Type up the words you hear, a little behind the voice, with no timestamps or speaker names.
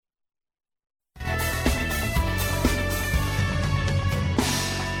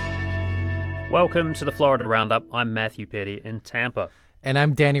Welcome to the Florida Roundup. I'm Matthew Petty in Tampa. And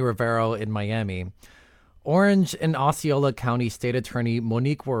I'm Danny Rivero in Miami. Orange-Osceola County State Attorney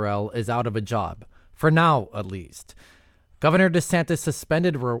Monique Worrell is out of a job, for now at least. Governor DeSantis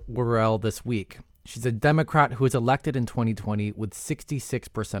suspended Worrell this week. She's a Democrat who was elected in 2020 with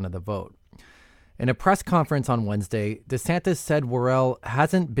 66% of the vote. In a press conference on Wednesday, DeSantis said Worrell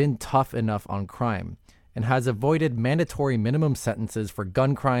hasn't been tough enough on crime and has avoided mandatory minimum sentences for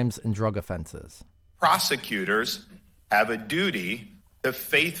gun crimes and drug offenses. Prosecutors have a duty to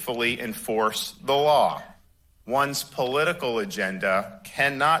faithfully enforce the law. One's political agenda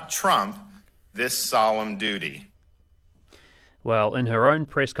cannot trump this solemn duty. Well, in her own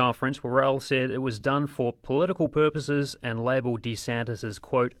press conference, Worrell said it was done for political purposes and labeled DeSantis as,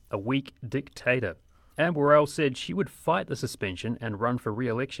 quote, a weak dictator. And Worrell said she would fight the suspension and run for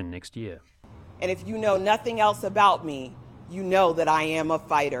re-election next year. And if you know nothing else about me, you know that I am a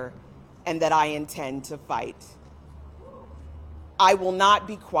fighter and that I intend to fight. I will not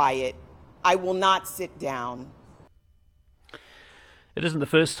be quiet. I will not sit down. It isn't the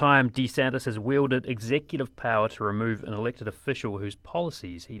first time DeSantis has wielded executive power to remove an elected official whose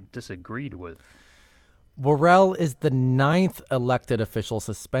policies he disagreed with. Worrell is the 9th elected official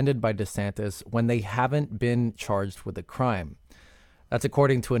suspended by DeSantis when they haven't been charged with a crime. That's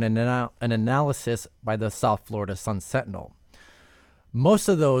according to an analysis by the South Florida Sun-Sentinel. Most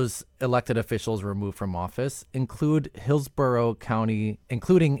of those elected officials removed from office including Hillsborough County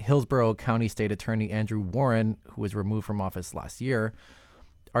State Attorney Andrew Warren, who was removed from office last year,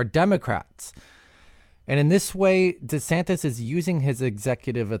 are Democrats. And in this way, DeSantis is using his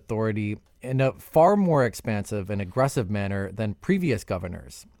executive authority in a far more expansive and aggressive manner than previous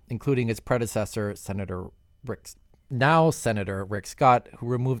governors, including his predecessor, Senator Rick Scott, who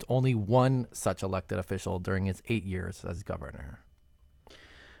removed only one such elected official during his 8 years as governor.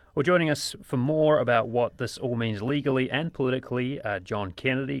 Well, joining us for more about what this all means legally and politically, John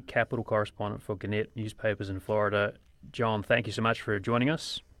Kennedy, Capitol correspondent for Gannett Newspapers in Florida. John, thank you so much for joining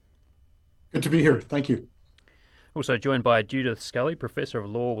us. Good to be here. Thank you. Also joined by Judith Scully, Professor of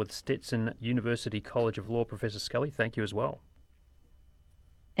Law with Stetson University College of Law. Professor Scully, thank you as well.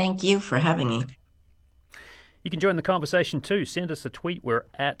 Thank you for having me. You can join the conversation too. Send us a tweet. We're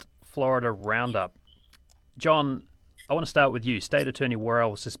at Florida Roundup. John, I want to start with you. State Attorney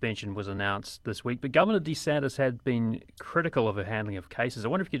Worrell's suspension was announced this week, but Governor DeSantis had been critical of her handling of cases. I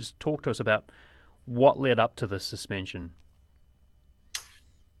wonder if you could just talk to us about what led up to this suspension.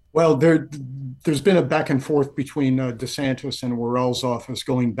 Well, there's been a back and forth between DeSantis and Worrell's office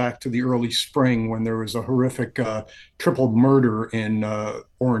going back to the early spring when there was a horrific triple murder in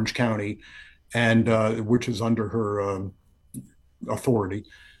Orange County, and which is under her authority.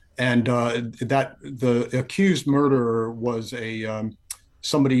 And that the accused murderer was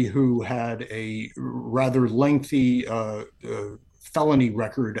somebody who had a rather lengthy felony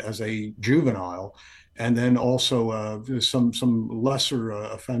record as a juvenile, and then also some lesser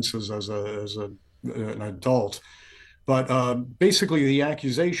offenses as an adult. But basically, the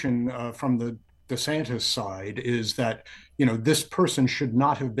accusation from the DeSantis side is that this person should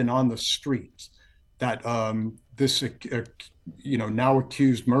not have been on the streets. That this now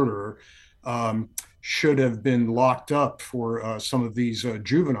accused murderer should have been locked up for some of these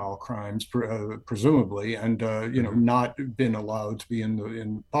juvenile crimes, presumably, and not been allowed to be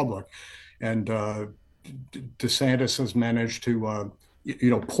in public. And DeSantis has managed to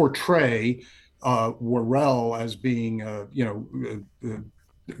portray Worrell as being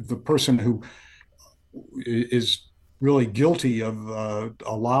the person who is really guilty of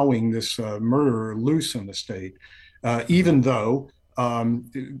allowing this murderer loose in the state, even though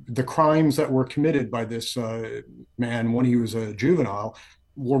the crimes that were committed by this man when he was a juvenile,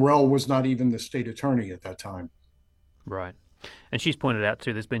 Worrell was not even the state attorney at that time. Right. And she's pointed out,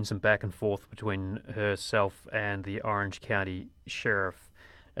 too, there's been some back and forth between herself and the Orange County sheriff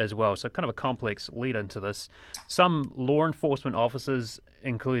as well. So kind of a complex lead into this. Some law enforcement officers,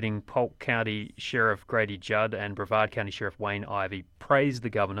 including Polk County Sheriff Grady Judd and Brevard County Sheriff Wayne Ivey, praised the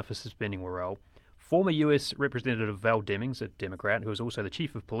governor for suspending Worrell. Former U.S. Representative Val Demings, a Democrat who was also the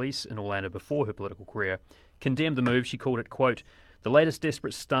chief of police in Orlando before her political career, condemned the move. She called it, quote, the latest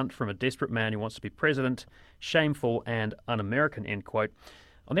desperate stunt from a desperate man who wants to be president, shameful and un-American, end quote.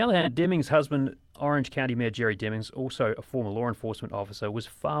 On the other hand, Demings' husband, Orange County Mayor Jerry Demings, also a former law enforcement officer, was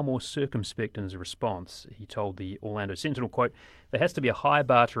far more circumspect in his response. He told the Orlando Sentinel, quote, there has to be a high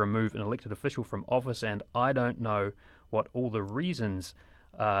bar to remove an elected official from office, and I don't know what all the reasons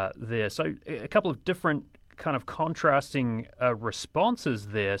are there. So a couple of different kind of contrasting responses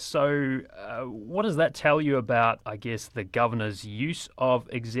there. So what does that tell you about, I guess, the governor's use of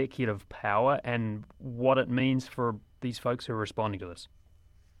executive power and what it means for these folks who are responding to this?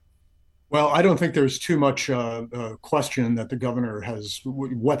 Well, I don't think there's too much question that the governor has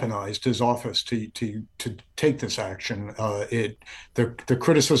weaponized his office to take this action. The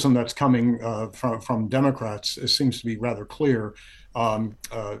criticism that's coming from Democrats seems to be rather clear.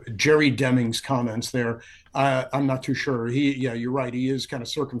 Jerry Deming's comments there, I'm not too sure. Yeah, you're right. He is kind of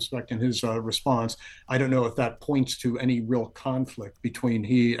circumspect in his response. I don't know if that points to any real conflict between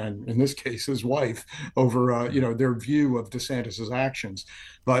he and, in this case, his wife over, their view of DeSantis's actions.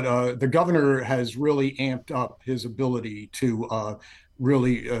 But the governor has really amped up his ability to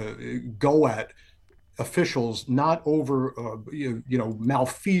really go at officials, not over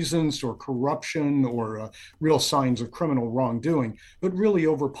malfeasance or corruption or real signs of criminal wrongdoing, but really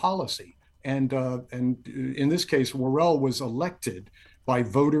over policy. And in this case, Worrell was elected by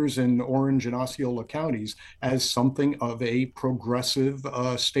voters in Orange and Osceola counties as something of a progressive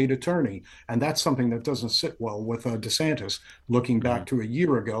state attorney. And that's something that doesn't sit well with DeSantis, looking back to a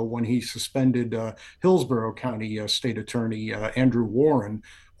year ago when he suspended Hillsborough County State Attorney Andrew Warren,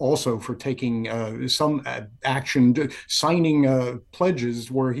 also for taking some action, signing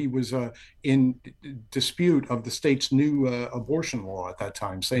pledges where he was in dispute of the state's new abortion law at that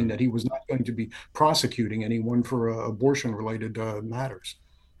time, saying that he was not going to be prosecuting anyone for abortion-related matters.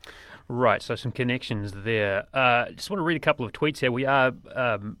 Right, so some connections there. Just want to read a couple of tweets here. We are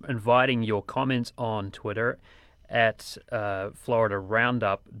inviting your comments on Twitter at Florida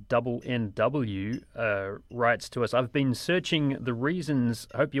Roundup. NW writes to us, I've been searching the reasons.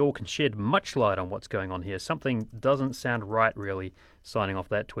 I hope you all can shed much light on what's going on here. Something doesn't sound right, really. Signing off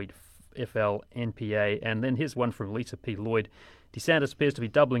that tweet, FLNPA. And then here's one from Lisa P. Lloyd. DeSantis appears to be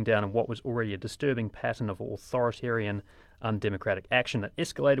doubling down on what was already a disturbing pattern of authoritarian, undemocratic action that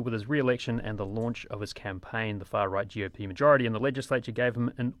escalated with his re-election and the launch of his campaign. The far-right GOP majority in the legislature gave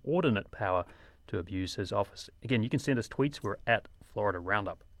him inordinate power to abuse his office. Again, you can send us tweets. We're at Florida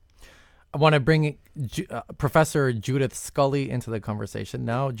Roundup. I want to bring Professor Judith Scully into the conversation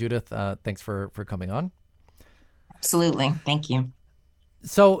now. Judith, thanks for coming on. Absolutely. Thank you.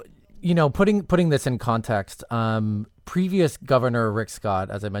 So, putting this in context, previous Governor Rick Scott,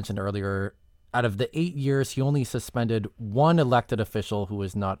 as I mentioned earlier, out of the 8 years, he only suspended one elected official who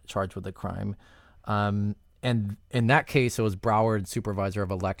was not charged with a crime. And in that case, it was Broward Supervisor of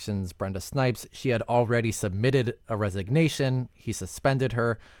Elections, Brenda Snipes. She had already submitted a resignation. He suspended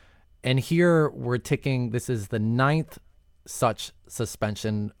her. And here we're this is the 9th such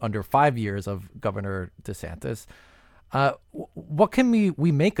suspension under 5 years of Governor DeSantis. What can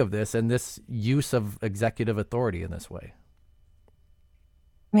we make of this and this use of executive authority in this way?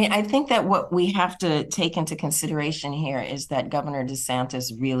 I mean, I think that what we have to take into consideration here is that Governor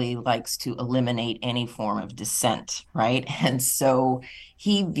DeSantis really likes to eliminate any form of dissent, right? And so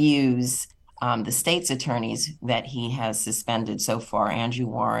he views the state's attorneys that he has suspended so far, Andrew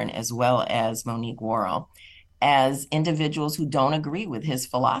Warren, as well as Monique Worrell, as individuals who don't agree with his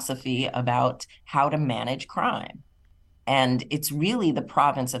philosophy about how to manage crime. And it's really the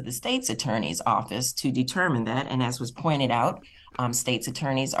province of the state's attorney's office to determine that. And as was pointed out, state's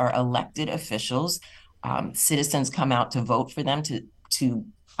attorneys are elected officials. Citizens come out to vote for them to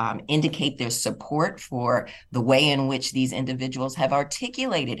indicate their support for the way in which these individuals have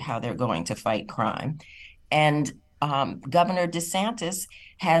articulated how they're going to fight crime. And Governor DeSantis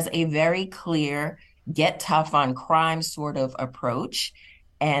has a very clear get tough on crime sort of approach.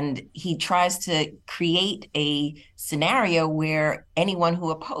 And he tries to create a scenario where anyone who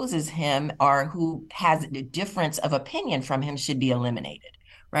opposes him or who has a difference of opinion from him should be eliminated,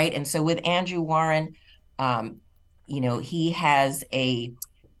 right? And so with Andrew Warren, he has a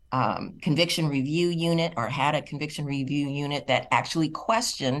conviction review unit, or had a conviction review unit that actually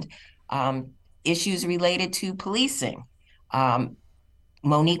questioned issues related to policing.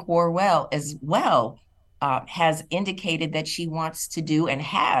 Monique Worrell as well has indicated that she wants to do and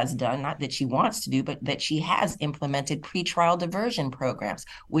has done, not that she wants to do, but that she has implemented pretrial diversion programs,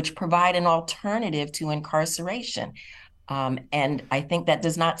 which provide an alternative to incarceration. And I think that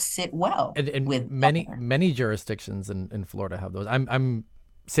does not sit well and with many jurisdictions in Florida have those. I'm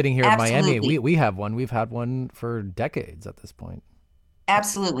sitting here Absolutely. in Miami. We have one. We've had one for decades at this point.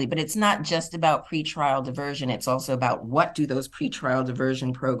 Absolutely. But it's not just about pretrial diversion. It's also about what do those pretrial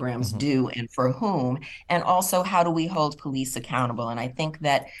diversion programs do and for whom, and also how do we hold police accountable. And I think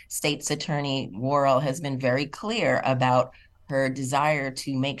that State's Attorney Worrell has been very clear about her desire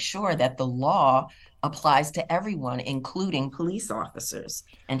to make sure that the law applies to everyone, including police officers.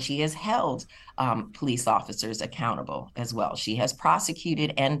 And she has held police officers accountable as well. She has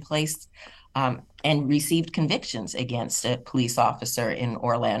prosecuted and placed and received convictions against a police officer in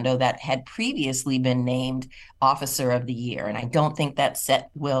Orlando that had previously been named Officer of the Year. And I don't think that set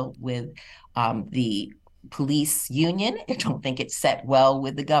well with the police union. I don't think it set well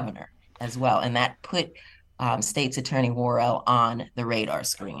with the governor as well. And that put State's Attorney Worrell on the radar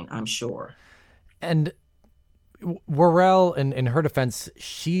screen, I'm sure. And Worrell, in her defense,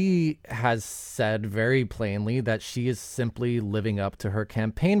 she has said very plainly that she is simply living up to her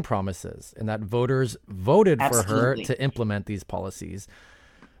campaign promises and that voters voted for her to implement these policies.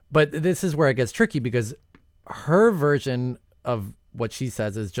 But this is where it gets tricky because her version of what she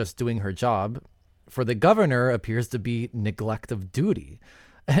says is just doing her job. For the governor appears to be neglect of duty.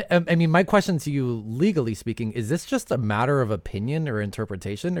 I mean, my question to you, legally speaking, is this just a matter of opinion or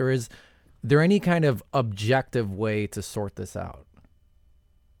interpretation, or is there any kind of objective way to sort this out?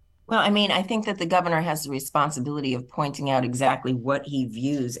 Well, I mean, I think that the governor has the responsibility of pointing out exactly what he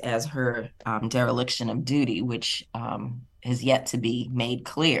views as her dereliction of duty, which has yet to be made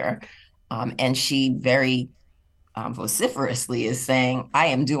clear. And she very vociferously is saying, I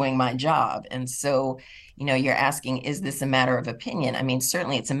am doing my job. And so, you're asking, is this a matter of opinion? I mean,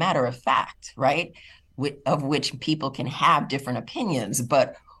 certainly it's a matter of fact, right? Of which people can have different opinions,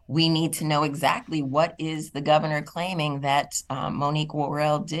 but we need to know exactly what is the governor claiming that Monique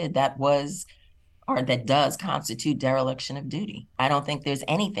Worrell did that was, or that does constitute dereliction of duty. I don't think there's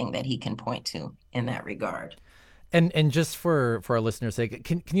anything that he can point to in that regard. And just for our listeners' sake,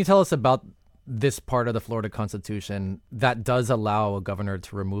 can you tell us about this part of the Florida Constitution that does allow a governor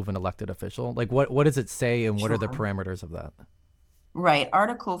to remove an elected official? Like what does it say and what are the parameters of that? Right.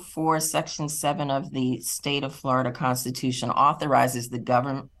 Article 4, Section 7 of the State of Florida Constitution authorizes the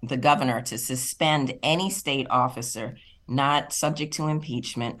governor to suspend any state officer not subject to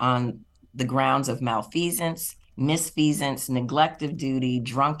impeachment on the grounds of malfeasance, misfeasance, neglect of duty,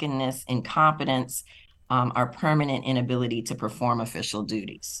 drunkenness, incompetence, or permanent inability to perform official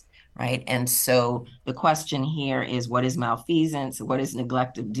duties. Right. And so the question here is, what is malfeasance? What is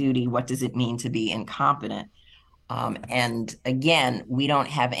neglect of duty? What does it mean to be incompetent? And again, we don't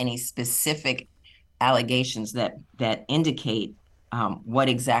have any specific allegations that indicate what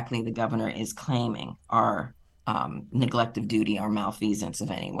exactly the governor is claiming are neglect of duty or malfeasance of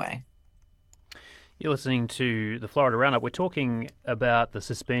any way. You're listening to the Florida Roundup. We're talking about the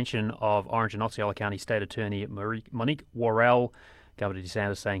suspension of Orange and Osceola County State Attorney Monique Worrell. Governor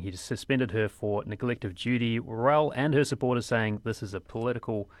DeSantis saying he suspended her for neglect of duty. Worrell and her supporters saying this is a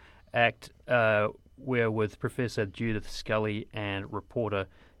political act. We're with Professor Judith Scully and reporter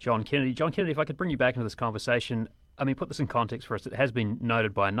John Kennedy. John Kennedy, if I could bring you back into this conversation, I mean, put this in context for us. It has been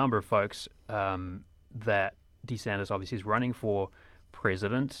noted by a number of folks that DeSantis obviously is running for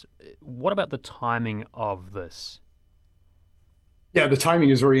president. What about the timing of this? Yeah, the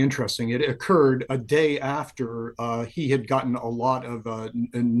timing is very interesting. It occurred a day after he had gotten a lot of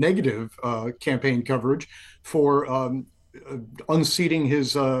negative campaign coverage for unseating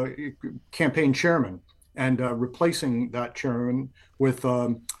his campaign chairman and replacing that chairman with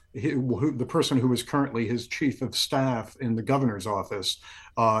the person who is currently his chief of staff in the governor's office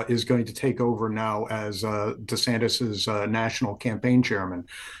is going to take over now as DeSantis's national campaign chairman.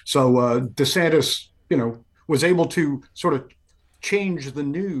 So DeSantis, was able to sort of change the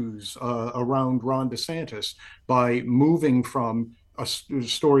news around Ron DeSantis by moving from a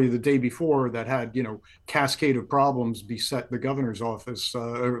story the day before that had, cascade of problems beset the governor's office,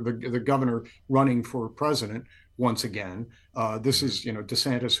 or the governor running for president once again. This is,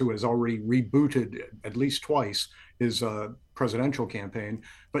 DeSantis, who has already rebooted at least twice his presidential campaign,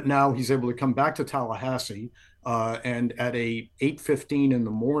 but now he's able to come back to Tallahassee and at a 8:15 in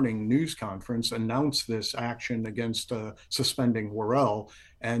the morning news conference announce this action against suspending Worrell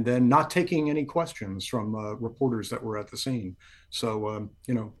and then not taking any questions from reporters that were at the scene. So,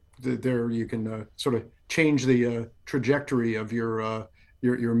 there you can sort of change the trajectory of your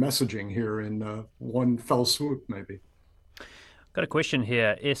messaging here in one fell swoop, maybe. Got a question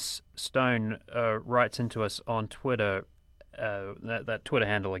here. S. Stone writes into us on Twitter, that Twitter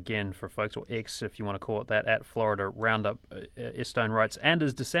handle again for folks, or X if you want to call it that, at Florida Roundup. S. Stone writes, and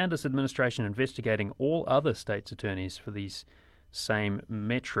is DeSantis administration investigating all other states' attorneys for these same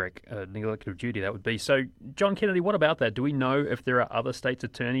metric, neglect of duty, that would be. So, John Kennedy, what about that? Do we know if there are other states'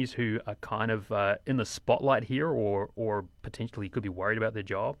 attorneys who are kind of in the spotlight here or potentially could be worried about their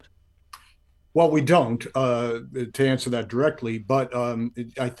jobs? Well, we don't, to answer that directly, but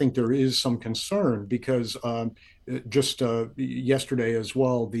I think there is some concern because just yesterday as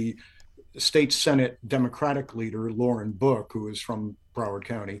well, the state Senate Democratic leader Lauren Book, who is from Broward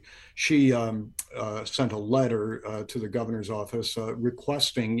County, she sent a letter to the governor's office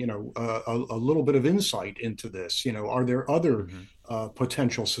requesting, a little bit of insight into this. Are there other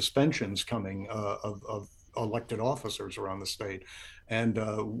potential suspensions coming of elected officers around the state? And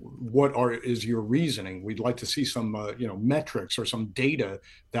what is your reasoning? We'd like to see some, metrics or some data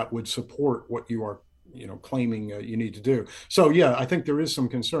that would support what you are claiming you need to do. So yeah, I think there is some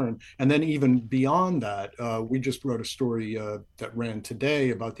concern. And then even beyond that, we just wrote a story that ran today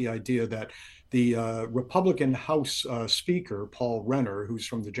about the idea that the Republican House Speaker, Paul Renner, who's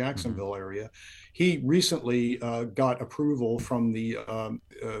from the Jacksonville area, he recently got approval from the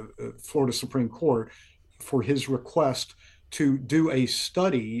Florida Supreme Court for his request to do a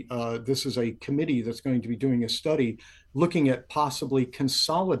study. This is a committee that's going to be doing a study looking at possibly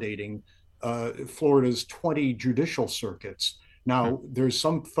consolidating Florida's 20 judicial circuits. Now, there's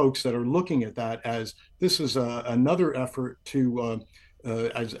some folks that are looking at that as this is another effort to,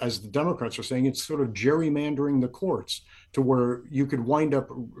 as the Democrats are saying, it's sort of gerrymandering the courts to where you could wind up,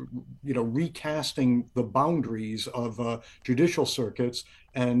 recasting the boundaries of judicial circuits.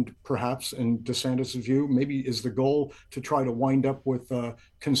 And perhaps, in DeSantis' view, maybe is the goal to try to wind up with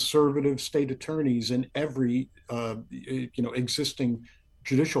conservative state attorneys in every, existing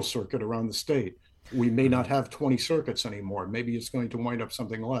judicial circuit around the state. We may not have 20 circuits anymore. Maybe it's going to wind up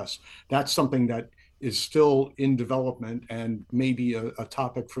something less. That's something that is still in development and maybe a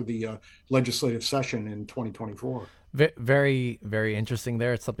topic for the legislative session in 2024. Very, very interesting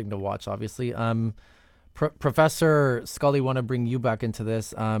there. It's something to watch, obviously. Professor Scully, want to bring you back into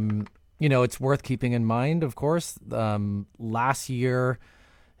this. It's worth keeping in mind, of course. Last year,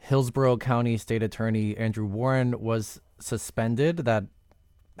 Hillsborough County State Attorney Andrew Warren was suspended. That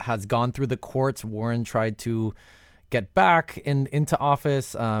has gone through the courts. Warren tried to get back into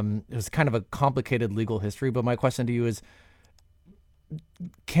office. It was kind of a complicated legal history. But my question to you is,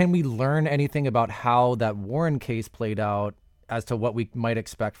 can we learn anything about how that Warren case played out as to what we might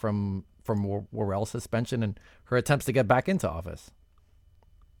expect from Worrell's suspension and her attempts to get back into office?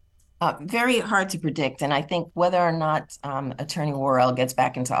 Very hard to predict. And I think whether or not Attorney Worrell gets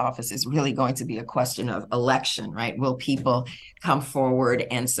back into office is really going to be a question of election, right? Will people come forward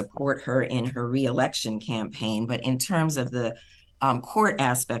and support her in her reelection campaign? But in terms of the court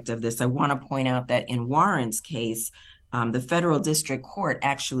aspect of this, I want to point out that in Warren's case, the federal district court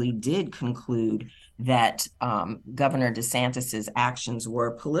actually did conclude that Governor DeSantis's actions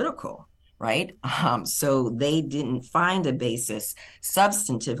were political. Right. So they didn't find a basis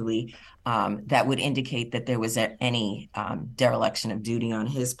substantively that would indicate that there was any dereliction of duty on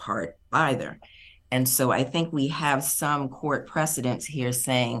his part either. And so I think we have some court precedents here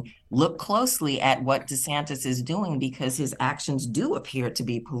saying, look closely at what DeSantis is doing because his actions do appear to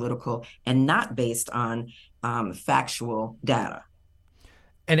be political and not based on factual data.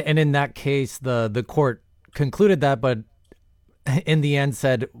 And in that case, the court concluded that, but in the end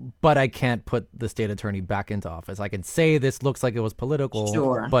said, but I can't put the state attorney back into office. I can say this looks like it was political,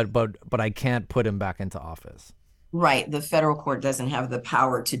 sure, but I can't put him back into office. Right. The federal court doesn't have the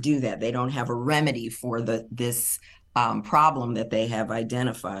power to do that. They don't have a remedy for this problem that they have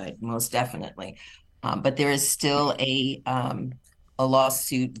identified, most definitely. But there is still a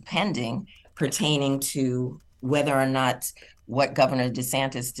lawsuit pending pertaining to whether or not what Governor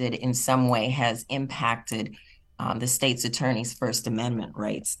DeSantis did in some way has impacted the state's attorney's First Amendment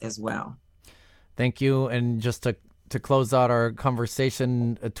rights as well. Thank you. And just to close out our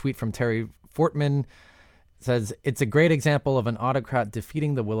conversation, a tweet from Terry Fortman says, it's a great example of an autocrat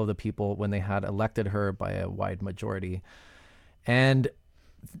defeating the will of the people when they had elected her by a wide majority. And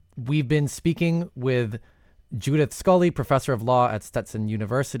we've been speaking with Judith Scully, professor of law at Stetson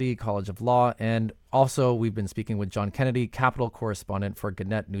University College of Law. And also we've been speaking with John Kennedy, Capitol correspondent for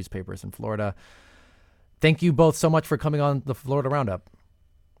Gannett Newspapers in Florida. Thank you both so much for coming on the Florida Roundup.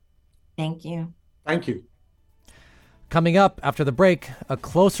 Thank you. Thank you. Coming up after the break, a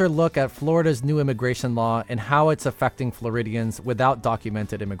closer look at Florida's new immigration law and how it's affecting Floridians without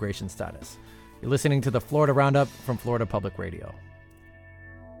documented immigration status. You're listening to the Florida Roundup from Florida Public Radio.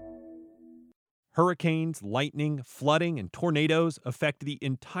 Hurricanes, lightning, flooding, and tornadoes affect the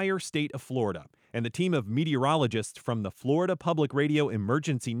entire state of Florida. And the team of meteorologists from the Florida Public Radio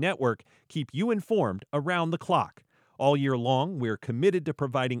Emergency Network keep you informed around the clock. All year long, we're committed to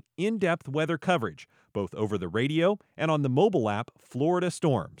providing in-depth weather coverage, both over the radio and on the mobile app Florida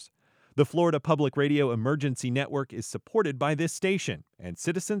Storms. The Florida Public Radio Emergency Network is supported by this station and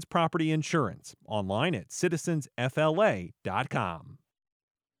Citizens Property Insurance, online at citizensfla.com.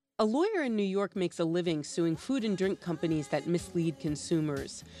 A lawyer in New York makes a living suing food and drink companies that mislead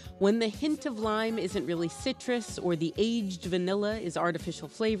consumers. When the hint of lime isn't really citrus or the aged vanilla is artificial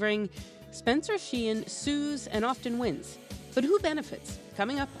flavoring, Spencer Sheehan sues and often wins. But who benefits?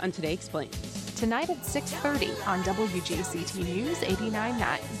 Coming up on Today Explained. Tonight at 6:30 on WJCT News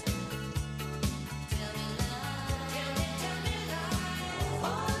 89.9.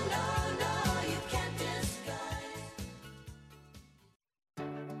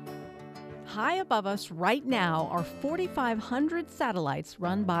 High above us right now are 4,500 satellites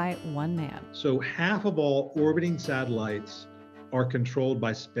run by one man. So half of all orbiting satellites are controlled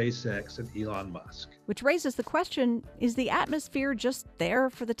by SpaceX and Elon Musk. Which raises the question, is the atmosphere just there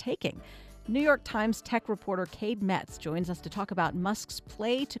for the taking? New York Times tech reporter Cade Metz joins us to talk about Musk's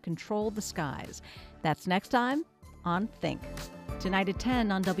play to control the skies. That's next time on Think. Tonight at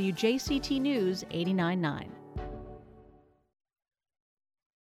 10 on WJCT News 89.9.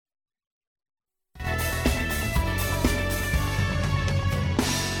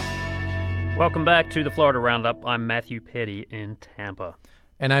 Welcome back to the Florida Roundup. I'm Matthew Petty in Tampa.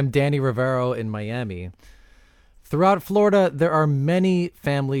 And I'm Danny Rivero in Miami. Throughout Florida, there are many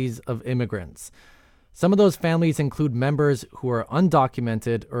families of immigrants. Some of those families include members who are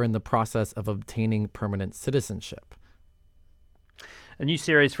undocumented or in the process of obtaining permanent citizenship. A new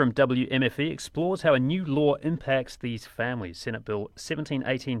series from WMFE explores how a new law impacts these families. Senate Bill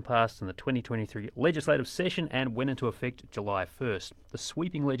 1718 passed in the 2023 legislative session and went into effect July 1st. The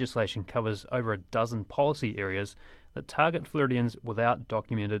sweeping legislation covers over a dozen policy areas that target Floridians without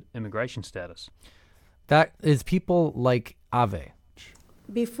documented immigration status. That is people like Ave.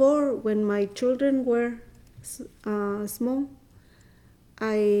 Before, when my children were small,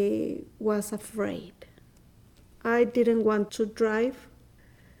 I was afraid. I didn't want to drive,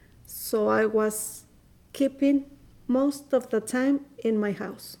 so I was keeping most of the time in my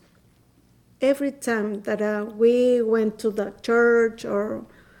house. Every time that we went to the church or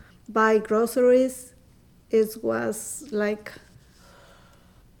buy groceries, it was like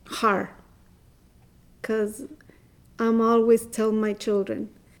hard, because I'm always tell my children,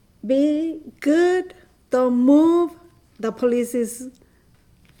 be good, don't move, the police is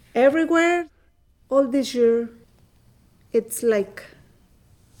everywhere. All this year, it's like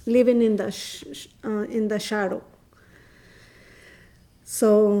living in the shadow.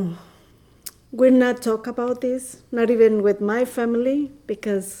 So we're not talk about this, not even with my family,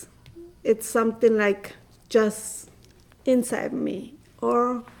 because it's something like just inside me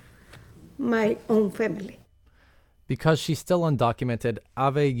or my own family. Because she's still undocumented,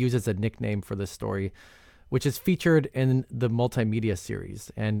 Ave uses a nickname for this story, which is featured in the multimedia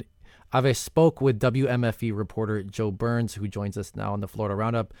series. And Ave spoke with WMFE reporter Joe Burns, who joins us now on the Florida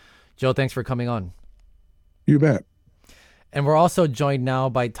Roundup. Joe, thanks for coming on. You bet. And we're also joined now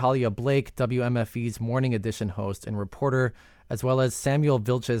by Talia Blake, WMFE's Morning Edition host and reporter, as well as Samuel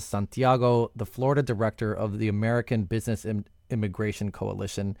Vilches Santiago, the Florida director of the American Business Immigration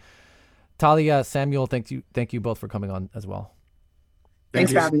Coalition. Talia, Samuel, thank you both for coming on as well.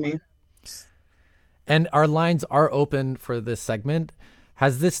 Thanks for having me. And our lines are open for this segment.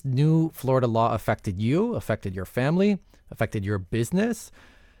 Has this new Florida law affected you, affected your family, affected your business?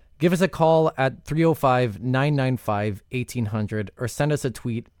 Give us a call at 305-995-1800 or send us a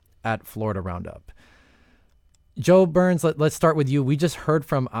tweet at Florida Roundup. Joe Burns, let's start with you. We just heard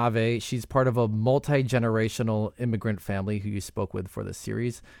from Ave. She's part of a multi-generational immigrant family who you spoke with for this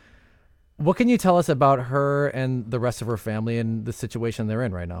series. What can you tell us about her and the rest of her family and the situation they're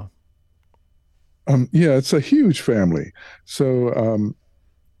in right now? Yeah, it's a huge family. So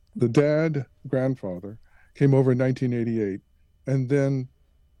the grandfather, came over in 1988, and then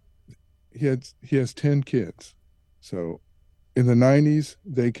he has 10 kids. So in the 90s,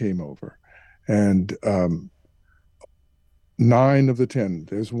 they came over, and 9 of the 10,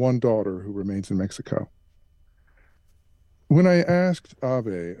 there's one daughter who remains in Mexico. When I asked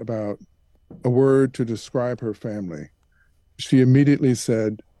Ave about a word to describe her family, she immediately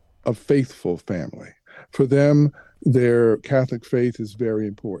said, a faithful family. For them, their Catholic faith is very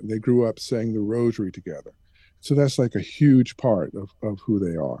important. They grew up saying the rosary together. So that's like a huge part of who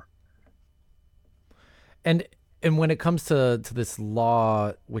they are. And when it comes to this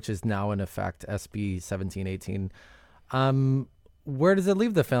law, which is now in effect, SB 1718, where does it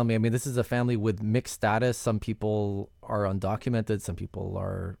leave the family? I mean, this is a family with mixed status. Some people are undocumented. Some people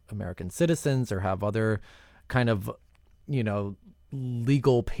are American citizens or have other kind of,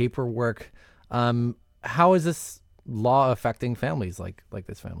 legal paperwork. How is this law affecting families like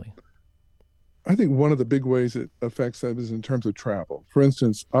this family? I think one of the big ways it affects them is in terms of travel. For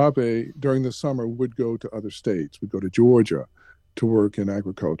instance, Ave during the summer would go to other states, would go to Georgia, to work in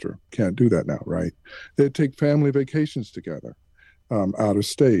agriculture. Can't do that now, right? They'd take family vacations together out of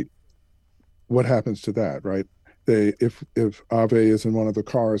state. What happens to that, right? If Ave is in one of the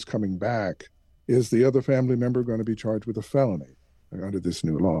cars coming back, is the other family member going to be charged with a felony under this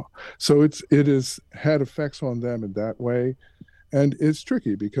new law? So it has had effects on them in that way. And it's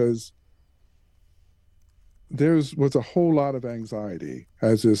tricky because was a whole lot of anxiety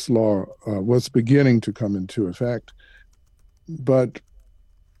as this law was beginning to come into effect. But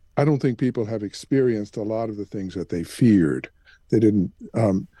I don't think people have experienced a lot of the things that they feared. They didn't.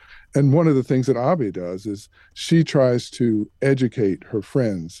 And one of the things that Ave does is she tries to educate her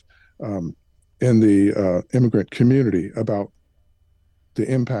friends in the immigrant community about the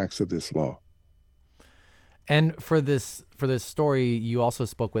impacts of this law. And for this story, you also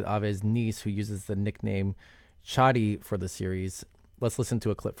spoke with Ave's niece, who uses the nickname Chadi for the series. Let's listen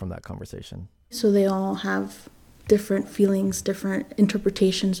to a clip from that conversation. So they all have different feelings, different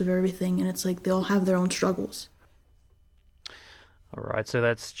interpretations of everything, and it's like they all have their own struggles. All right, so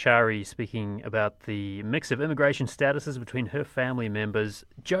that's Chari speaking about the mix of immigration statuses between her family members.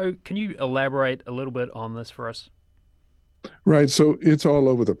 Joe, can you elaborate a little bit on this for us? Right, so it's all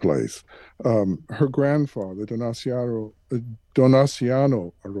over the place. Her grandfather, Donaciano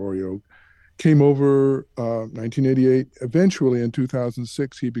Arroyo, came over 1988. Eventually, in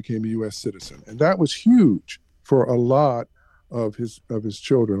 2006, he became a U.S. citizen, and that was huge for a lot of his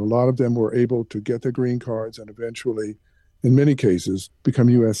children. A lot of them were able to get their green cards and eventually, in many cases, become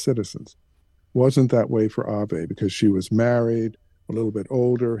U.S. citizens. Wasn't that way for Ave because she was married, a little bit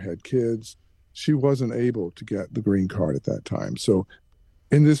older, had kids. She wasn't able to get the green card at that time. So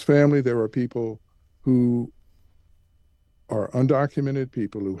in this family, there are people who are undocumented,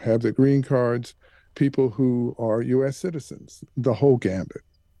 people who have the green cards, people who are U.S. citizens, the whole gambit.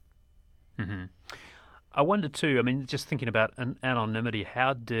 Mm-hmm. I wonder too, I mean, just thinking about anonymity,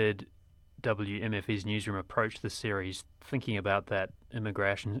 how did WMFE's newsroom approach the series, thinking about that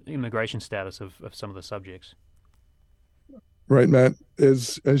immigration status of some of the subjects? Right, Matt.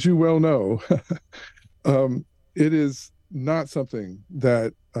 As you well know, it is not something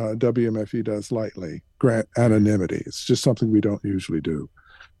that WMFE does lightly, grant anonymity. It's just something we don't usually do.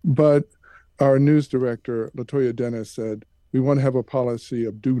 But our news director, Latoya Dennis, said, we want to have a policy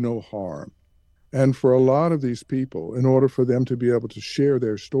of do no harm. And for a lot of these people, in order for them to be able to share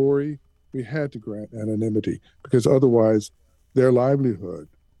their story, we had to grant anonymity because otherwise their livelihood,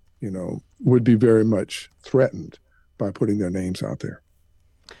 would be very much threatened by putting their names out there.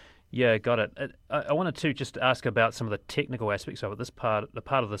 Yeah, got it. I wanted to just ask about some of the technical aspects of it. The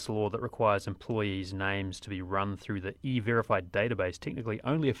part of this law that requires employees' names to be run through the E-Verified database technically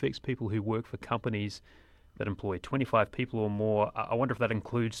only affects people who work for companies that employ 25 people or more. I wonder if that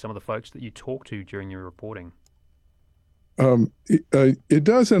includes some of the folks that you talk to during your reporting. It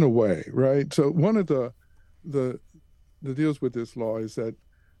does in a way, right? So one of the deals with this law is that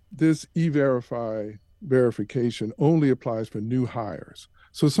this E-Verify verification only applies for new hires.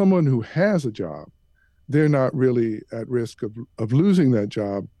 So someone who has a job, they're not really at risk of losing that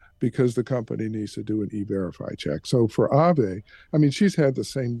job because the company needs to do an E-Verify check. So for Ave, I mean, she's had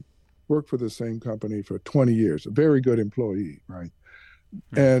worked for the same company for 20 years, a very good employee, right?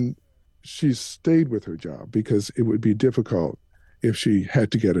 Mm-hmm. And she's stayed with her job because it would be difficult if she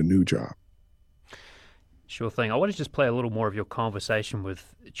had to get a new job. Sure thing. I want to just play a little more of your conversation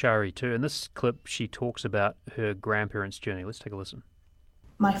with Chari too. In this clip, she talks about her grandparents' journey. Let's take a listen.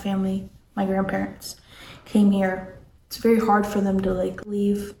 My family, my grandparents came here. It's very hard for them to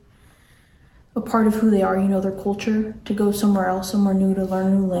leave a part of who they are, their culture, to go somewhere else, somewhere new, to learn a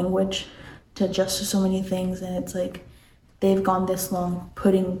new language, to adjust to so many things. And it's like they've gone this long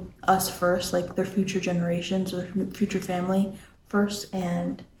putting us first, like their future generations or future family first.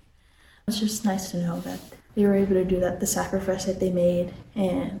 And it's just nice to know that they were able to do that, the sacrifice that they made.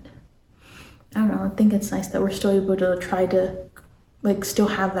 And I don't know, I think it's nice that we're still able to try to still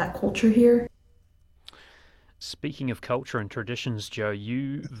have that culture here. Speaking of culture and traditions, Joe,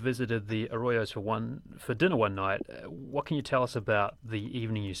 you visited the Arroyos for dinner one night. What can you tell us about the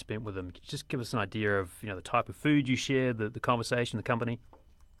evening you spent with them? Can you just give us an idea of the type of food you shared, the conversation, the company?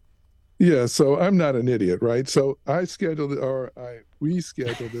 Yeah, so I'm not an idiot, right? So we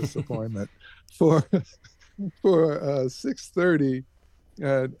scheduled this appointment for 6:30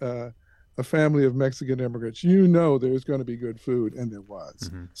 at a family of Mexican immigrants. There's going to be good food, and there was.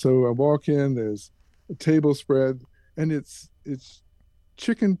 Mm-hmm. So I walk in, there's a table spread, and it's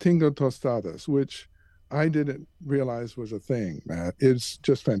chicken tinga tostadas, which I didn't realize was a thing, Matt. It's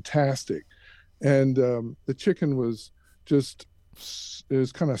just fantastic. And the chicken was just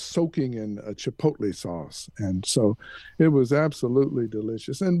kind of soaking in a chipotle sauce. And so it was absolutely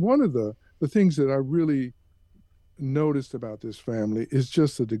delicious. And one of the things that I really noticed about this family is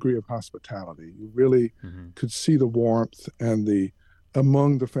just the degree of hospitality. You really could see the warmth and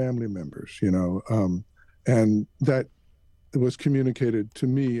among the family members, and that was communicated to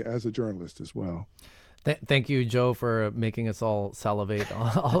me as a journalist as well. Thank you, Joe, for making us all salivate.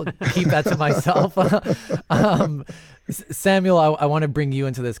 I'll keep that to myself. Samuel, I want to bring you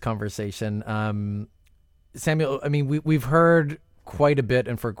into this conversation. Samuel, I mean, we've heard quite a bit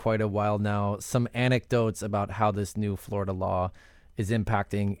and for quite a while now some anecdotes about how this new Florida law is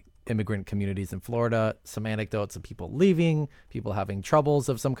impacting immigrant communities in Florida, some anecdotes of people leaving, people having troubles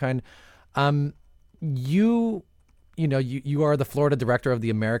of some kind. You are the Florida director of the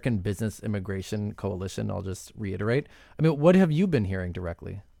American Business Immigration Coalition. I'll just reiterate. I mean, what have you been hearing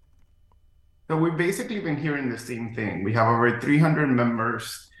directly? So we've basically been hearing the same thing. We have over 300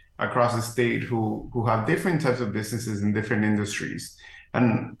 members across the state who have different types of businesses in different industries.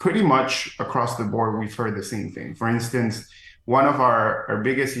 And pretty much across the board, we've heard the same thing. For instance, one of our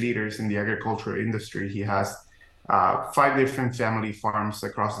biggest leaders in the agricultural industry, he has 5 different family farms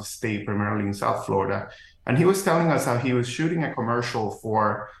across the state, primarily in South Florida. And he was telling us how he was shooting a commercial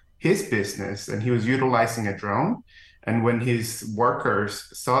for his business and he was utilizing a drone. And when his workers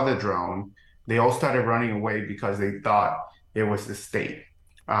saw the drone, they all started running away because they thought it was the state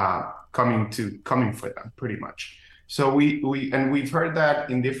coming for them, pretty much. So we've heard that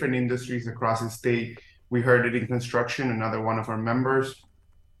in different industries across the state. We heard it in construction. Another one of our members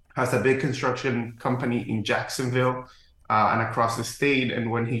has a big construction company in Jacksonville and across the state. And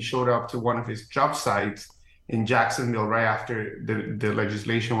when he showed up to one of his job sites in Jacksonville right after the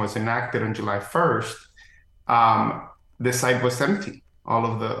legislation was enacted on July 1st, the site was empty. All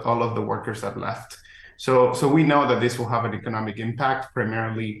of the workers had left. So we know that this will have an economic impact,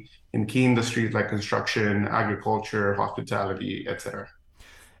 primarily in key industries like construction, agriculture, hospitality, et cetera.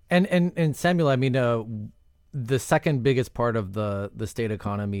 And Samuel, I mean, the second biggest part of the state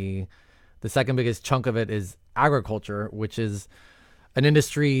economy, the second biggest chunk of it is agriculture, which is an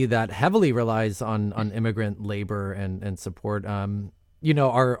industry that heavily relies on immigrant labor and support. The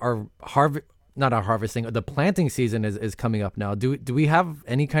planting season is coming up now. Do we have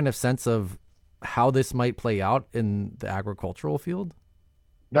any kind of sense of how this might play out in the agricultural field?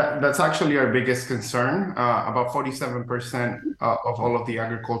 That's actually our biggest concern. About 47% of all of the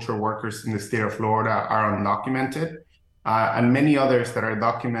agricultural workers in the state of Florida are undocumented. And many others that are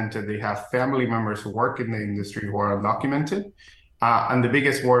documented, they have family members who work in the industry who are undocumented. And the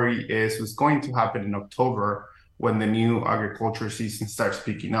biggest worry is what's going to happen in October when the new agriculture season starts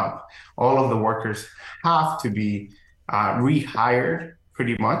picking up. All of the workers have to be rehired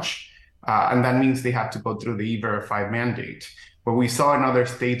pretty much. And that means they have to go through the E-Verify mandate. What we saw in other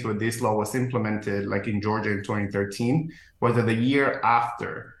states where this law was implemented, like in Georgia in 2013, was that the year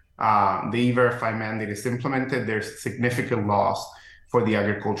after the E-Verify mandate is implemented, there's significant loss for the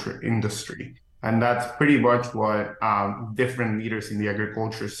agriculture industry. And that's pretty much what different leaders in the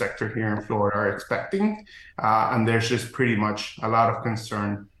agriculture sector here in Florida are expecting. And there's just pretty much a lot of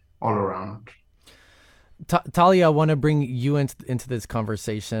concern all around. Talia, I want to bring you into this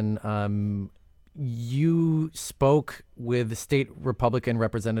conversation. You spoke with State Republican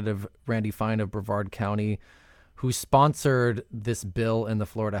Representative Randy Fine of Brevard County, who sponsored this bill in the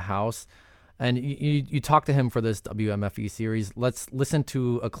Florida House. And you talked to him for this WMFE series. Let's listen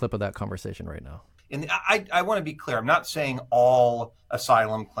to a clip of that conversation right now. And I want to be clear. I'm not saying all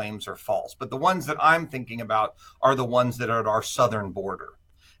asylum claims are false, but the ones that I'm thinking about are the ones that are at our southern border.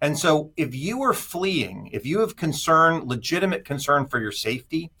 And so if you are fleeing, if you have legitimate concern for your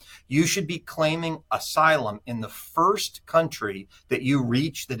safety, you should be claiming asylum in the first country that you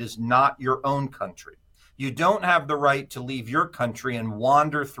reach that is not your own country. You don't have the right to leave your country and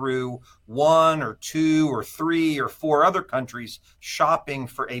wander through 1 or 2 or 3 or 4 other countries shopping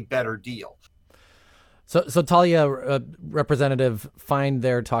for a better deal. So Talia, Representative Fine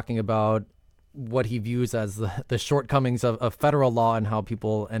there talking about what he views as the shortcomings of federal law and how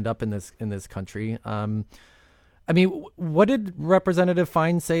people end up in this country. I mean, what did Representative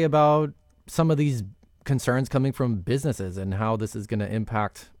Fine say about some of these concerns coming from businesses and how this is going to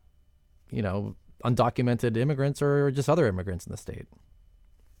impact, undocumented immigrants or just other immigrants in the state?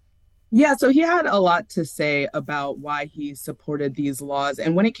 Yeah, so he had a lot to say about why he supported these laws.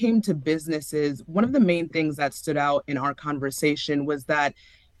 And when it came to businesses, one of the main things that stood out in our conversation was that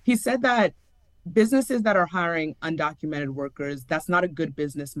he said that businesses that are hiring undocumented workers, that's not a good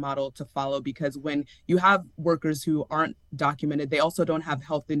business model to follow, because when you have workers who aren't documented, they also don't have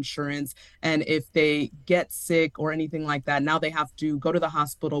health insurance. And if they get sick or anything like that, now they have to go to the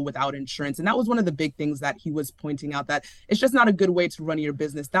hospital without insurance. And that was one of the big things that he was pointing out, that it's just not a good way to run your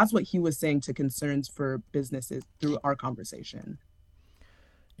business. That's what he was saying to concerns for businesses through our conversation.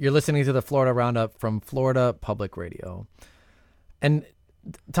 You're listening to the Florida Roundup from Florida Public Radio. And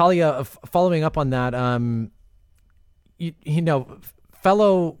Talia, following up on that,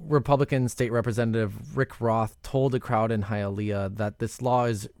 fellow Republican State Representative Rick Roth told a crowd in Hialeah that this law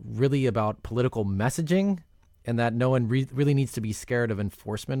is really about political messaging and that no one really needs to be scared of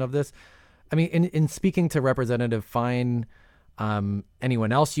enforcement of this. I mean, in speaking to Representative Fine,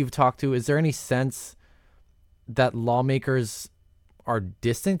 anyone else you've talked to, is there any sense that lawmakers are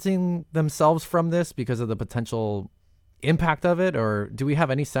distancing themselves from this because of the potential impact of it, or do we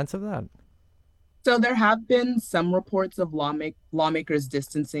have any sense of that? So there have been some reports of lawmakers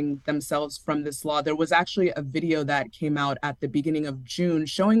distancing themselves from this law. There was actually a video that came out at the beginning of June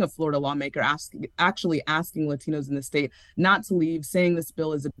showing a Florida lawmaker actually asking Latinos in the state not to leave, saying this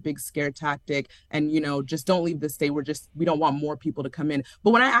bill is a big scare tactic and, just don't leave the state. We don't want more people to come in.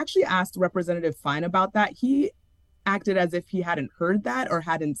 But when I actually asked Representative Fine about that, he acted as if he hadn't heard that or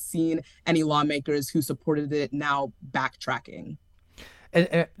hadn't seen any lawmakers who supported it now backtracking.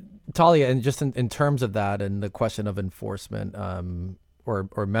 And Talia, and just in terms of that and the question of enforcement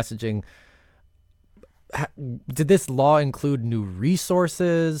or messaging, did this law include new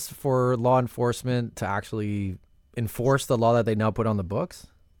resources for law enforcement to actually enforce the law that they now put on the books?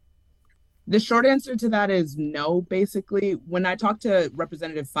 The short answer to that is no, basically. When I talked to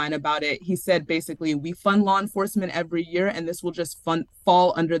Representative Fine about it, he said, basically, we fund law enforcement every year, and this will just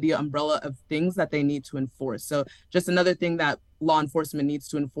fall under the umbrella of things that they need to enforce. So just another thing that law enforcement needs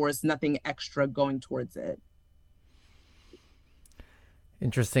to enforce, nothing extra going towards it.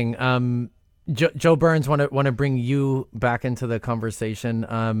 Interesting. Joe Burns, want to bring you back into the conversation.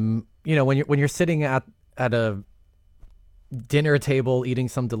 When you're sitting at a dinner table, eating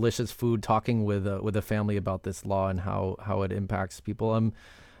some delicious food, talking with a family about this law and how it impacts people.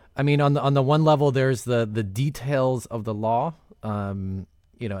 I mean, on the one level, there's the details of the law,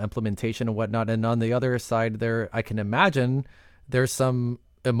 implementation and whatnot, and on the other side, I can imagine there's some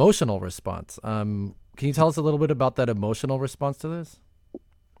emotional response. Can you tell us a little bit about that emotional response to this?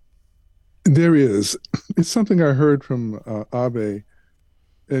 There is. It's something I heard from Abe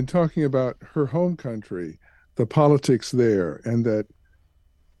in talking about her home country, the politics there, and that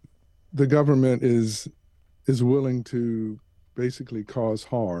the government is willing to basically cause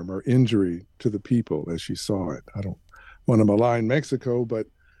harm or injury to the people as she saw it. I don't want to malign Mexico, but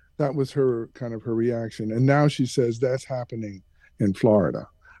that was her reaction. And now she says that's happening in Florida,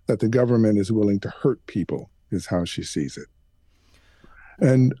 that the government is willing to hurt people is how she sees it.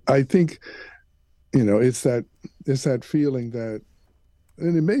 And I think, it's that feeling that,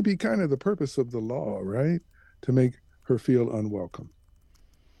 and it may be kind of the purpose of the law, right? To make her feel unwelcome.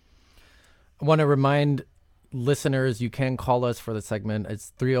 I want to remind listeners, you can call us for the segment.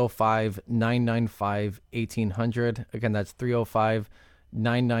 It's 305-995-1800. Again, that's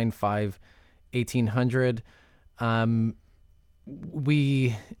 305-995-1800.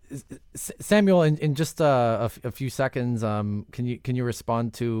 Samuel, in just a few seconds, can you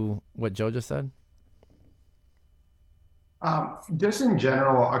respond to what Joe just said? Just in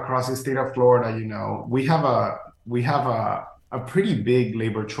general, across the state of Florida, we have a pretty big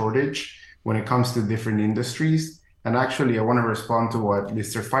labor shortage when it comes to different industries. And actually, I want to respond to what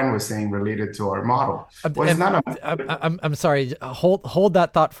Mr. Fine was saying related to our model. I'm sorry. Hold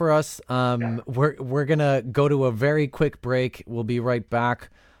that thought for us. We're gonna go to a very quick break. We'll be right back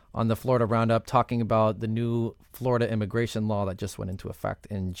on the Florida Roundup, talking about the new Florida immigration law that just went into effect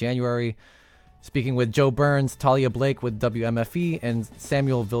in January. Speaking with Joe Burns, Talia Blake with WMFE, and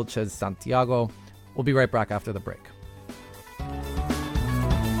Samuel Vilches Santiago. We'll be right back after the break.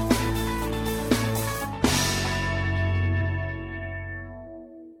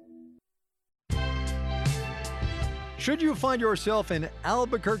 Should you find yourself in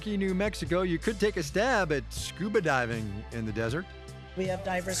Albuquerque, New Mexico, you could take a stab at scuba diving in the desert. We have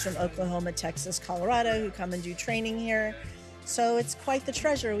divers from Oklahoma, Texas, Colorado who come and do training here. So it's quite the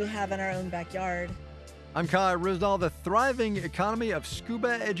treasure we have in our own backyard. I'm Kai Rizdal, the thriving economy of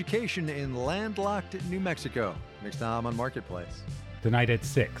scuba education in landlocked New Mexico. Next time on Marketplace. Tonight at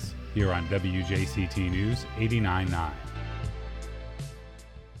 6, here on WJCT News 89.9.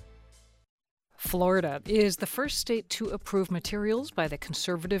 Florida is the first state to approve materials by the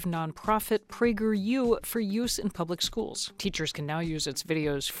conservative nonprofit PragerU for use in public schools. Teachers can now use its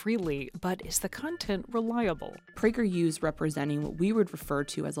videos freely, but is the content reliable? PragerU is representing what we would refer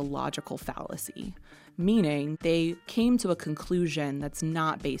to as a logical fallacy, meaning they came to a conclusion that's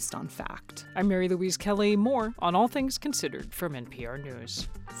not based on fact. I'm Mary Louise Kelly. More on All Things Considered from NPR News.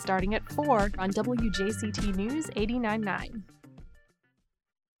 Starting at 4 on WJCT News 89.9.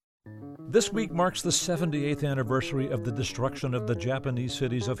 This week marks the 78th anniversary of the destruction of the Japanese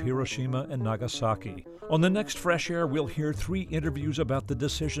cities of Hiroshima and Nagasaki. On the next Fresh Air, we'll hear 3 interviews about the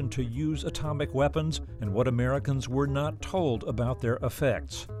decision to use atomic weapons and what Americans were not told about their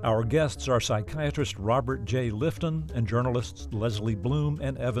effects. Our guests are psychiatrist Robert J. Lifton and journalists Leslie Bloom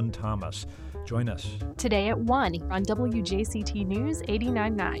and Evan Thomas. Join us. Today at 1 on WJCT News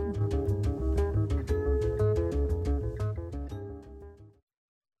 89.9.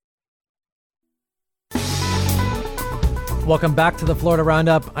 Welcome back to the Florida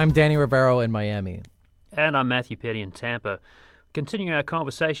Roundup. I'm Danny Rivero in Miami. And I'm Matthew Petty in Tampa. Continuing our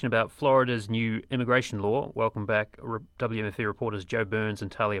conversation about Florida's new immigration law, welcome back WMFE reporters Joe Burns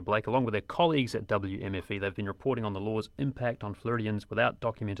and Talia Blake, along with their colleagues at WMFE. They've been reporting on the law's impact on Floridians without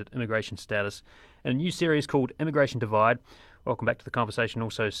documented immigration status in a new series called Immigration Divide. Welcome back to the conversation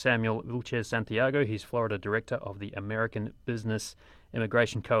also Samuel Vilches Santiago. He's Florida Director of the American Business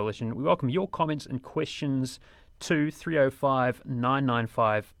Immigration Coalition. We welcome your comments and questions to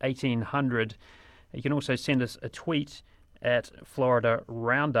 305-995-1800. You can also send us a tweet at Florida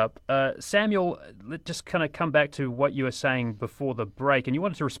Roundup. Samuel, let's just kind of come back to what you were saying before the break, and you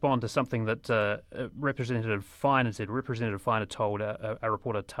wanted to respond to something that Representative Finer said. Representative Finer told our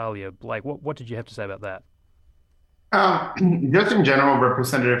reporter Talia Blake. What did you have to say about that? Just in general,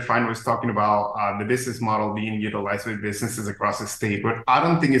 Representative Fine was talking about the business model being utilized with businesses across the state, but I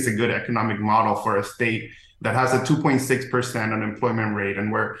don't think it's a good economic model for a state that has a 2.6% unemployment rate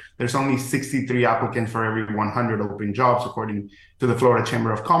and where there's only 63 applicants for every 100 open jobs, according to the Florida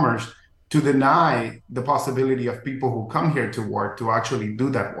Chamber of Commerce, to deny the possibility of people who come here to work to actually do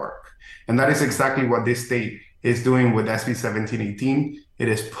that work. And that is exactly what this state is doing with SB 1718. It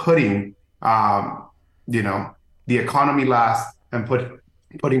is putting, the economy last and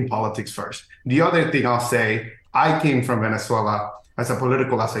putting politics first. The other thing I'll say, I came from Venezuela as a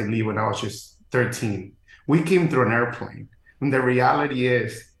political asylum when I was just 13. We came through an airplane. And the reality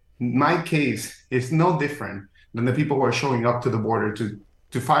is, my case is no different than the people who are showing up to the border to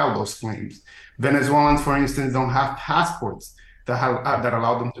file those claims. Venezuelans, for instance, don't have passports that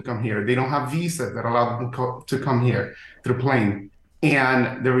allow them to come here. They don't have visas that allow them to come here through plane.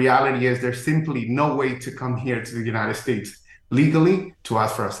 And the reality is there's simply no way to come here to the United States legally to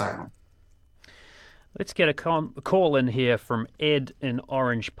ask for asylum. Let's get a call in here from Ed in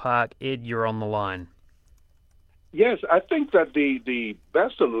Orange Park. Ed, you're on the line. Yes, I think that the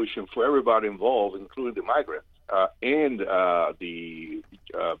best solution for everybody involved, including the migrants and the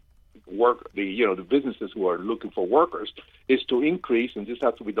businesses who are looking for workers, is to increase, and this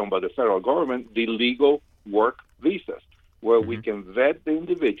has to be done by the federal government, the legal work visas, where we can vet the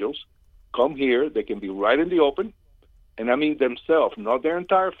individuals, come here, they can be right in the open, and I mean themselves, not their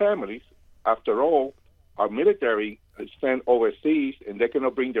entire families. After all, our military is sent overseas, and they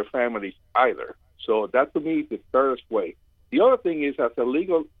cannot bring their families either. So that, to me, is the fairest way. The other thing is, as a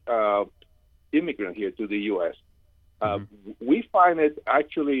legal immigrant here to the U.S., we find it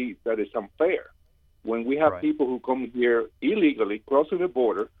actually that it's unfair when we have people who come here illegally, crossing the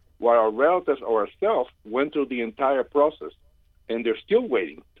border, while our relatives or ourselves went through the entire process, and they're still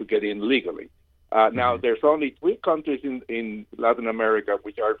waiting to get in legally. Now, there's only 3 countries in Latin America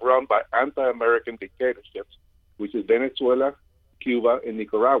which are run by anti-American dictatorships, which is Venezuela, Cuba, and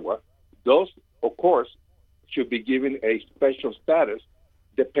Nicaragua. Those, of course, should be given a special status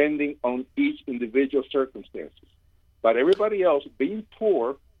depending on each individual circumstances. But everybody else, being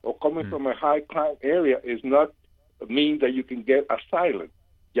poor or coming from a high crime area, is not mean that you can get asylum.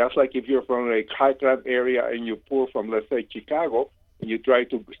 Just like if you're from a high crime area and you're poor from, let's say, Chicago, and you try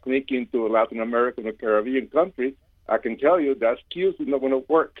to sneak into a Latin American or Caribbean country, I can tell you that excuse is not going to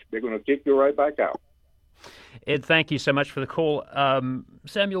work. They're going to kick you right back out. Ed, thank you so much for the call.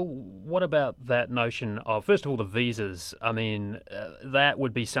 Samuel, what about that notion of, first of all, the visas? I mean, that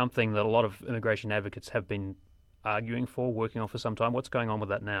would be something that a lot of immigration advocates have been arguing for, working on for some time. What's going on with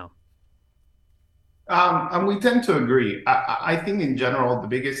that now? And we tend to agree. I think in general, the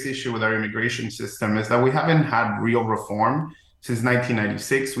biggest issue with our immigration system is that we haven't had real reform since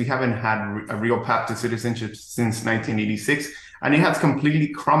 1996. We haven't had a real path to citizenship since 1986. And it has completely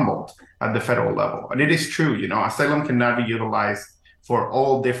crumbled at the federal level. And it is true, asylum cannot be utilized for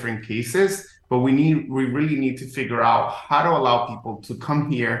all different cases, but we really need to figure out how to allow people to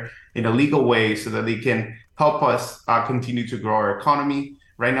come here in a legal way so that they can help us continue to grow our economy.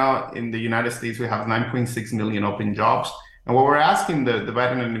 Right now in the United States, we have 9.6 million open jobs. And what we're asking the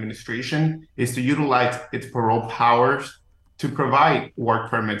Biden administration is to utilize its parole powers to provide work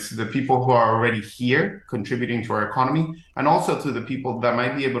permits to the people who are already here contributing to our economy, and also to the people that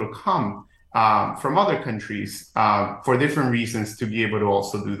might be able to come from other countries for different reasons to be able to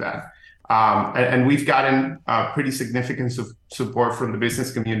also do that. And we've gotten pretty significant support from the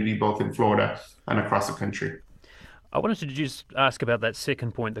business community, both in Florida and across the country. I wanted to just ask about that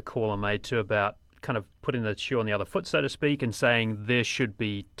second point the caller made too, about kind of putting the shoe on the other foot, so to speak, and saying there should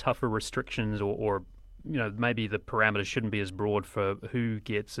be tougher restrictions or maybe the parameters shouldn't be as broad for who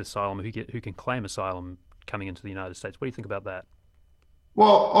gets asylum, who can claim asylum coming into the United States. What do you think about that?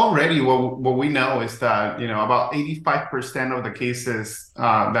 Well, already what we know is that, about 85% of the cases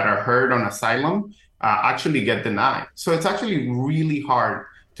that are heard on asylum actually get denied. So it's actually really hard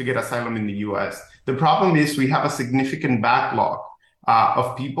to get asylum in the U.S. The problem is we have a significant backlog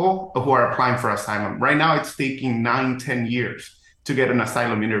of people who are applying for asylum. Right now, it's taking 9-10 years to get an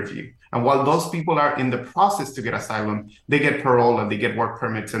asylum interview. And while those people are in the process to get asylum, they get parole and they get work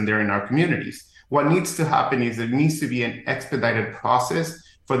permits and they're in our communities. What needs to happen is there needs to be an expedited process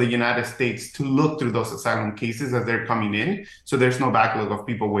for the United States to look through those asylum cases as they're coming in, so there's no backlog of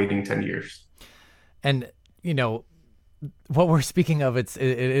people waiting 10 years. And, what we're speaking of, it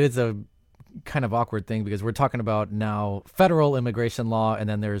is a kind of awkward thing because we're talking about now federal immigration law, and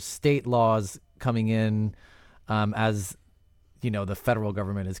then there's state laws coming in as the federal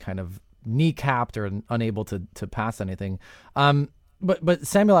government is kind of kneecapped or unable to pass anything. But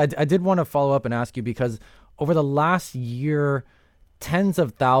Samuel, I did want to follow up and ask you, because over the last year, tens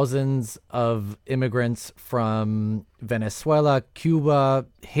of thousands of immigrants from Venezuela, Cuba,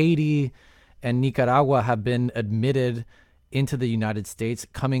 Haiti, and Nicaragua have been admitted into the United States,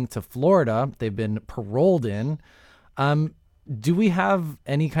 coming to Florida. They've been paroled in. Do we have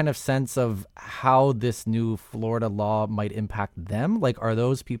any kind of sense of how this new Florida law might impact them? Like, are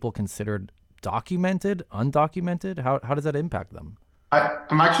those people considered documented, undocumented? How does that impact them?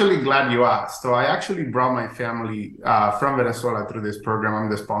 I'm actually glad you asked. So I actually brought my family from Venezuela through this program. I'm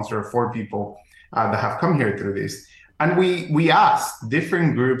the sponsor of 4 people that have come here through this. And we asked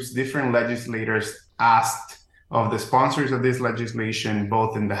different groups, different legislators asked of the sponsors of this legislation,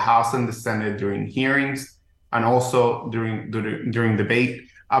 both in the House and the Senate during hearings, and also during debate,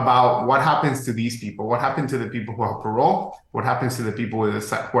 about what happens to these people, what happens to the people who have parole, what happens to the people who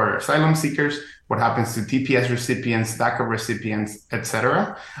are asylum seekers, what happens to TPS recipients, DACA recipients,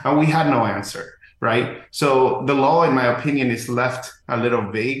 etc. And we had no answer, right? So the law, in my opinion, is left a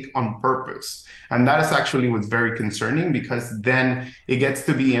little vague on purpose. And that is actually what's very concerning, because then it gets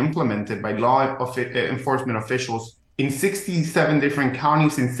to be implemented by law enforcement officials in 67 different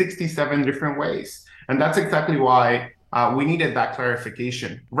counties in 67 different ways. And that's exactly why we needed that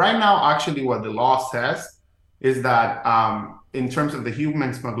clarification. Right now, actually, what the law says is that in terms of the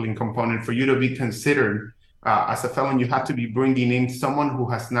human smuggling component, for you to be considered as a felon, you have to be bringing in someone who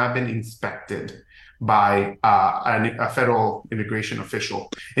has not been inspected by a federal immigration official.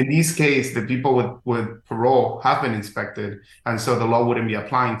 In this case, the people with parole have been inspected, and so the law wouldn't be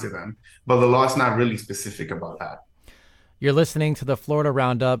applying to them. But the law is not really specific about that. You're listening to the Florida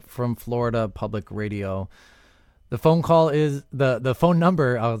Roundup from Florida Public Radio. The phone call is the phone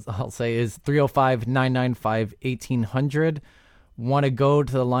number, I'll say, is 305-995-1800. Want to go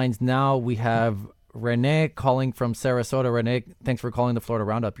to the lines now? We have Renee calling from Sarasota. Renee, thanks for calling the Florida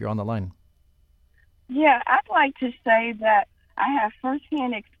Roundup. You're on the line. Yeah, I'd like to say that I have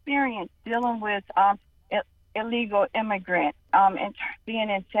firsthand experience dealing with illegal immigrants, and being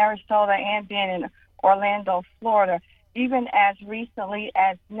in Sarasota and being in Orlando, Florida. Even as recently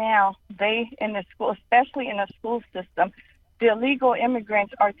as now, they in the school, especially in the school system, the illegal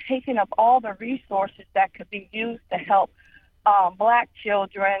immigrants are taking up all the resources that could be used to help Black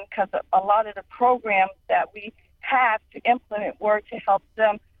children, because a lot of the programs that we have to implement were to help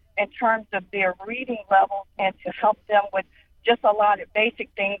them in terms of their reading levels and to help them with just a lot of basic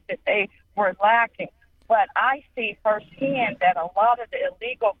things that they were lacking. But I see firsthand that a lot of the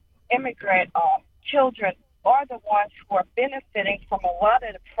illegal immigrant children are the ones who are benefiting from a lot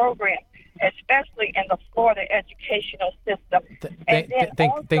of the programs, especially in the Florida educational system.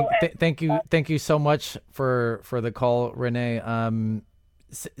 Thank you so much for the call, Renee.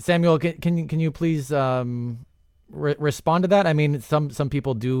 Samuel, can you please respond to that? I mean, some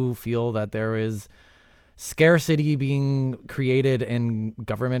people do feel that there is scarcity being created in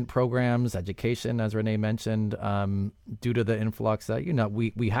government programs, education, as Renee mentioned, due to the influx that,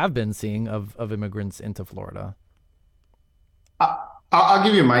 we have been seeing of immigrants into Florida? I'll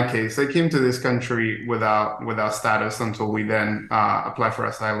give you my case. I came to this country without status until we then applied for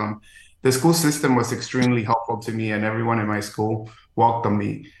asylum. The school system was extremely helpful to me, and everyone in my school welcomed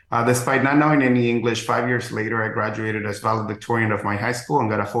me. Despite not knowing any English, 5 years later, I graduated as valedictorian of my high school and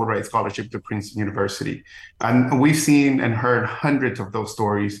got a full ride scholarship to Princeton University. And we've seen and heard hundreds of those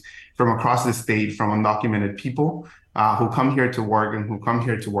stories from across the state from undocumented people who come here to work and who come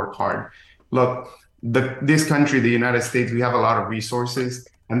here to work hard. Look, this country, the United States, we have a lot of resources,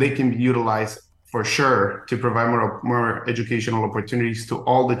 and they can be utilized for sure to provide more educational opportunities to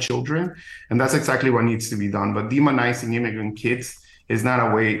all the children. And that's exactly what needs to be done. But demonizing immigrant kids is not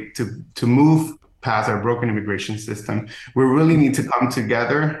a way to move past our broken immigration system. We really need to come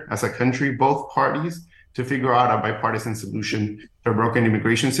together as a country, both parties, to figure out a bipartisan solution to a broken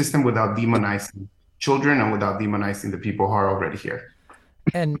immigration system without demonizing children and without demonizing the people who are already here.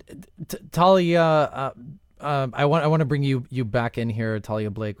 And Talia, I want to bring you back in here,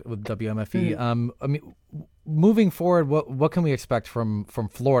 Talia Blake with WMFE. I mean, moving forward, what can we expect from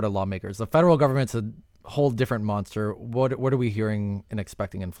Florida lawmakers? The federal government's a whole different monster. What are we hearing and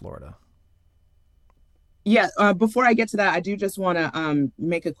expecting in Florida? Yeah, before I get to that, I do just want to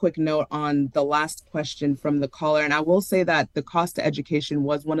make a quick note on the last question from the caller. And I will say that the cost to education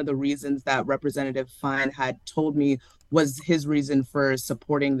was one of the reasons that Representative Fine had told me was his reason for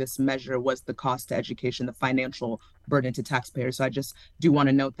supporting this measure, was the cost to education, the financial burden to taxpayers. So I just do want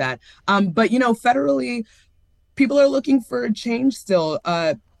to note that. But, federally, people are looking for a change still.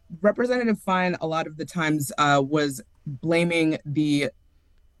 Representative Fine, a lot of the times, was blaming the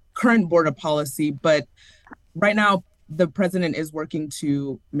current border policy, but right now the president is working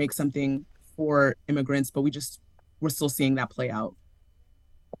to make something for immigrants, but we're still seeing that play out.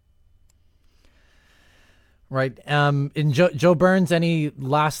 Right. And Joe Burns, any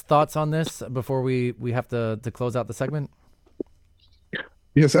last thoughts on this before we have to close out the segment?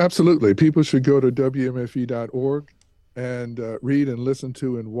 Yes, absolutely. People should go to WMFE.org and read and listen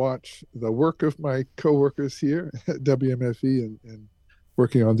to and watch the work of my coworkers here at WMFE and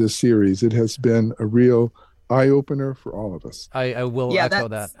working on this series. It has been a real eye-opener for all of us. I will echo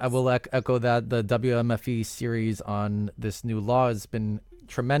that. I will echo that. The WMFE series on this new law has been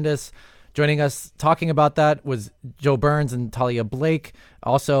tremendous. Joining us talking about that was Joe Burns and Talia Blake.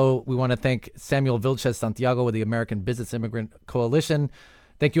 Also, we want to thank Samuel Vilches Santiago with the American Business Immigrant Coalition.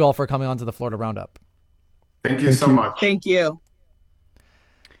 Thank you all for coming on to the Florida Roundup. Thank you so much. Thank you.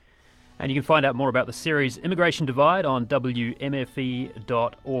 And you can find out more about the series Immigration Divide on WMFE.org.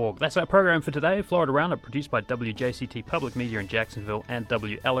 That's our program for today. Florida Roundup, produced by WJCT Public Media in Jacksonville and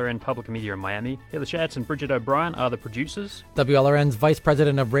WLRN Public Media in Miami. Heather Schatz and Bridget O'Brien are the producers. WLRN's Vice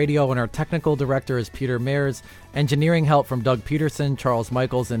President of Radio and our Technical Director is Peter Mayers. Engineering help from Doug Peterson, Charles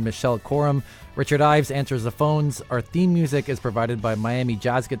Michaels, and Michelle Coram. Richard Ives answers the phones. Our theme music is provided by Miami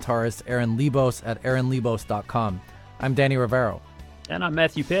jazz guitarist Aaron Lebos at aaronlebos.com. I'm Danny Rivero. And I'm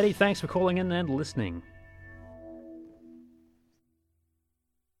Matthew Petty. Thanks for calling in and listening.